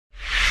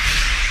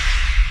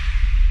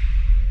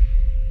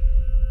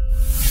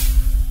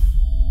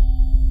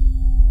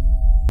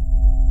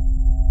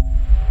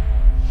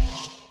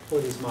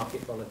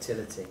market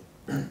volatility?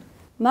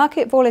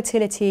 Market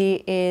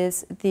volatility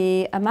is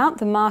the amount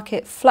the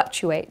market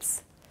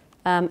fluctuates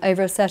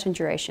over a certain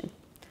duration.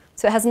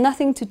 So it has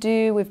nothing to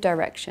do with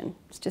direction.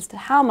 It's just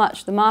how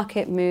much the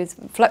market moves,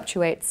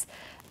 fluctuates.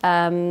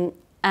 And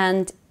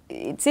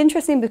it's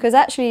interesting because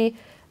actually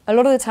a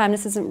lot of the time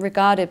this isn't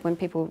regarded when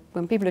people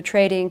are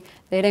trading.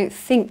 They don't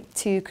think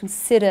to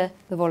consider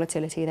the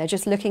volatility. They're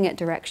just looking at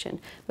direction.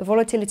 But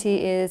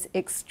volatility is an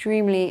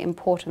extremely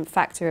important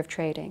factor of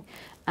trading.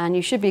 And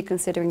you should be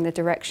considering the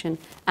direction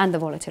and the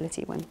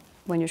volatility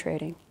when you're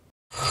trading.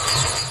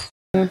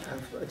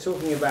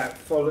 Talking about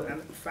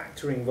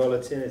factoring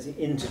volatility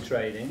into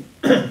trading,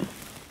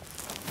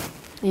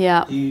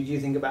 yeah. Do you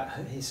think about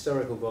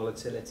historical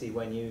volatility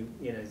when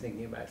you're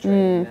thinking about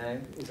trading now?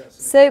 Is that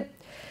so,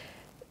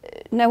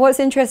 now what's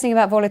interesting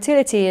about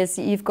volatility is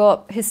you've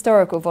got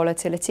historical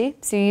volatility,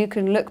 so you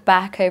can look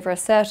back over a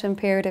certain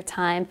period of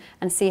time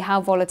and see how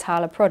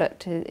volatile a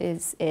product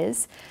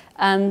is.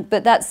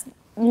 But that's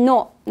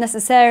not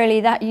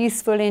necessarily that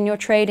useful in your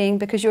trading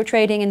because you're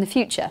trading in the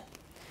future.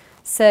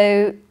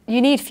 So you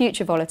need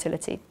future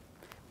volatility,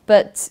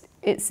 but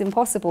it's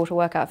impossible to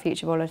work out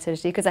future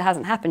volatility because it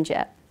hasn't happened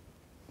yet.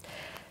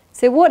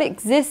 So what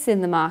exists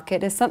in the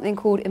market is something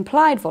called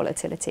implied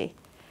volatility.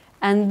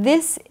 And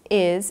this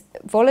is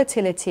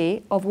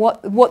volatility of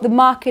what the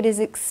market is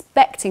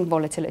expecting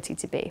volatility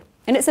to be.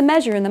 And it's a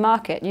measure in the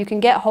market. You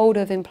can get hold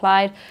of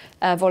implied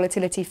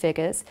volatility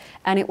figures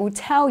and it will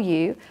tell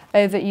you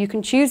you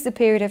can choose the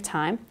period of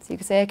time. So you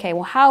can say, okay,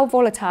 well, how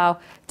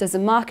volatile does the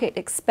market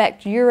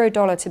expect euro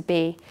dollar to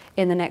be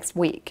in the next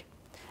week?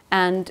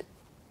 And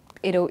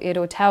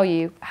it'll tell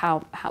you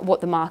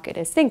what the market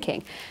is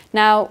thinking.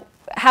 Now,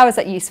 how is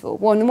that useful?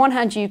 Well, on the one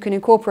hand, you can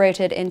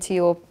incorporate it into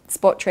your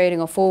spot trading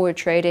or forward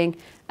trading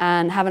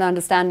and have an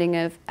understanding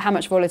of how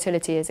much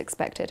volatility is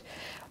expected.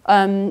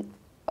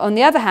 On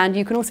the other hand,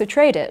 you can also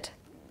trade it,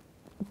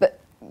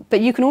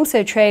 but you can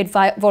also trade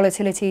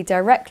volatility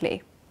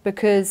directly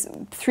because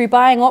through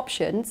buying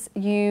options,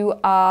 you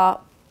are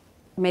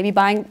maybe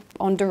buying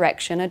on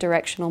direction, a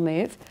directional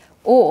move,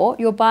 or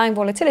you're buying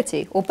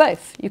volatility, or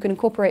both. You can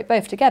incorporate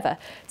both together.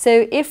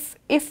 So if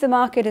the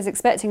market is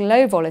expecting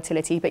low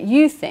volatility, but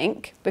you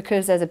think,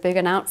 because there's a big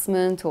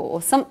announcement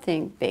or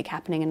something big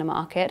happening in the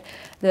market,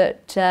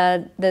 that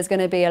there's going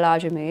to be a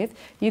larger move,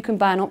 you can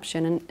buy an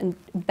option and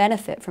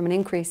benefit from an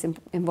increase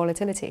in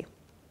volatility.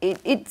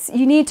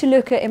 You need to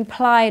look at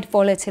implied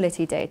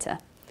volatility data.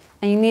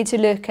 And you need to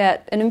look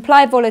at, an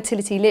implied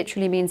volatility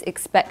literally means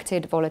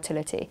expected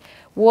volatility.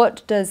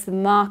 What does the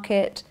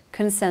market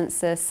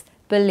consensus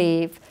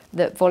believe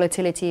that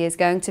volatility is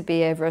going to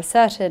be in a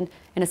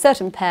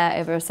certain pair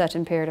over a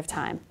certain period of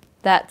time?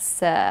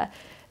 That's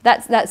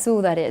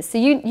all that is. So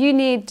you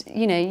need,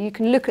 you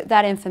can look at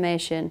that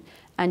information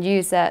and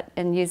use that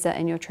in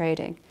your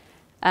trading.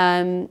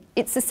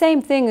 It's the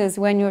same thing as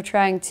when you're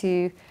trying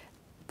to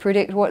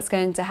predict what's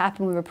going to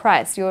happen with a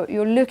price.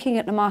 You're looking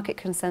at the market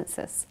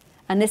consensus,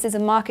 and this is a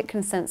market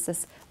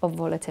consensus of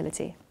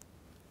volatility.